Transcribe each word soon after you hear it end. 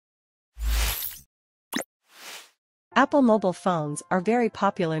Apple mobile phones are very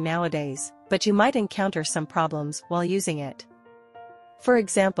popular nowadays, but you might encounter some problems while using it. For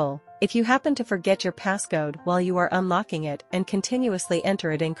example, if you happen to forget your passcode while you are unlocking it and continuously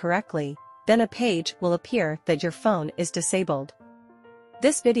enter it incorrectly, then a page will appear that your phone is disabled.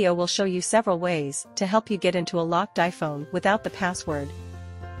 This video will show you several ways to help you get into a locked iPhone without the password.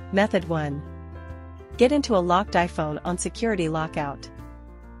 Method 1. Get into a locked iPhone on Security Lockout.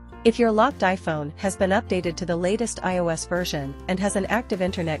 If your locked iPhone has been updated to the latest iOS version and has an active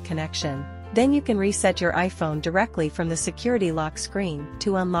internet connection, then you can reset your iPhone directly from the security lock screen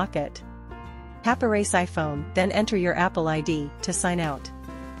to unlock it. Tap Erase iPhone, then enter your Apple ID to sign out.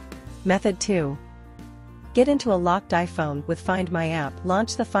 Method 2. Get into a locked iPhone with Find My app.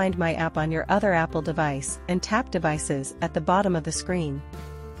 Launch the Find My app on your other Apple device and tap Devices at the bottom of the screen.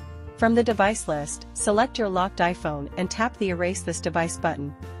 From the device list, select your locked iPhone and tap the Erase This Device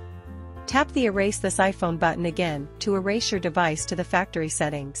button. Tap the Erase This iPhone button again to erase your device to the factory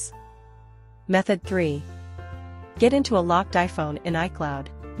settings. Method 3. Get into a locked iPhone in iCloud.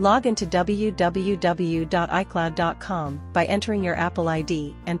 Log into www.icloud.com by entering your Apple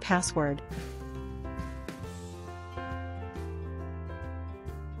ID and password.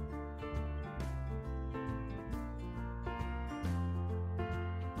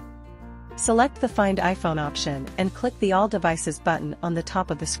 Select the Find iPhone option and click the All Devices button on the top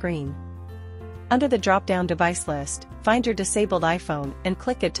of the screen. Under the drop-down device list, find your disabled iPhone and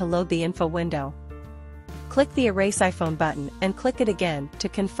click it to load the info window. Click the Erase iPhone button and click it again to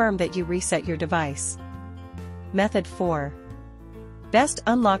confirm that you reset your device. Method 4. Best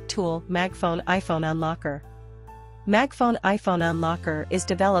Unlock Tool MagFone iPhone Unlocker. MagFone iPhone Unlocker is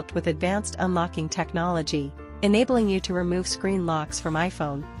developed with advanced unlocking technology, enabling you to remove screen locks from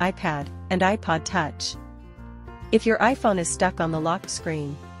iPhone, iPad, and iPod Touch. If your iPhone is stuck on the locked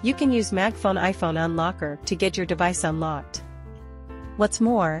screen, you can use MagFone iPhone Unlocker to get your device unlocked. What's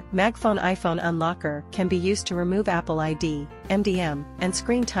more, MagFone iPhone Unlocker can be used to remove Apple ID, MDM, and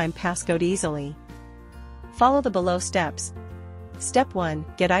screen time passcode easily. Follow the below steps. Step 1.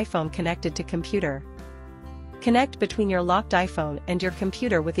 Get iPhone connected to computer. Connect between your locked iPhone and your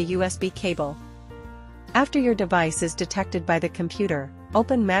computer with a USB cable. After your device is detected by the computer,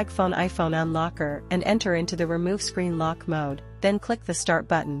 open MagFone iPhone Unlocker and enter into the Remove Screen Lock mode, then click the Start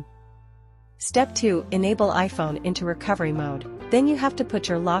button. Step 2. Enable iPhone into recovery mode. Then you have to put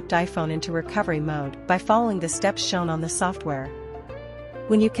your locked iPhone into recovery mode by following the steps shown on the software.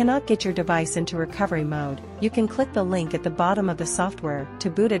 When you cannot get your device into recovery mode, you can click the link at the bottom of the software to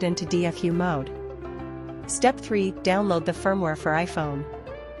boot it into DFU mode. Step 3. Download the firmware for iPhone.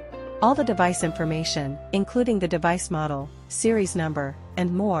 All the device information, including the device model, series number,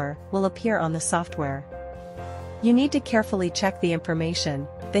 and more, will appear on the software. You need to carefully check the information,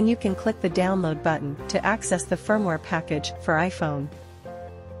 then you can click the Download button to access the firmware package for iPhone.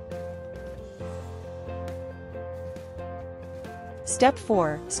 Step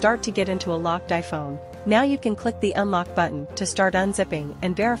 4. Start to get into a locked iPhone. Now you can click the Unlock button to start unzipping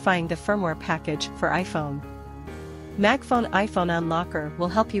and verifying the firmware package for iPhone. MagFone iPhone Unlocker will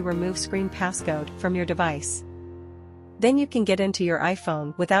help you remove screen passcode from your device. Then you can get into your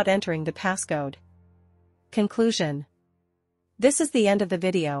iPhone without entering the passcode. Conclusion. This is the end of the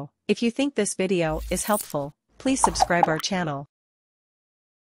video. If you think this video is helpful, please subscribe our channel.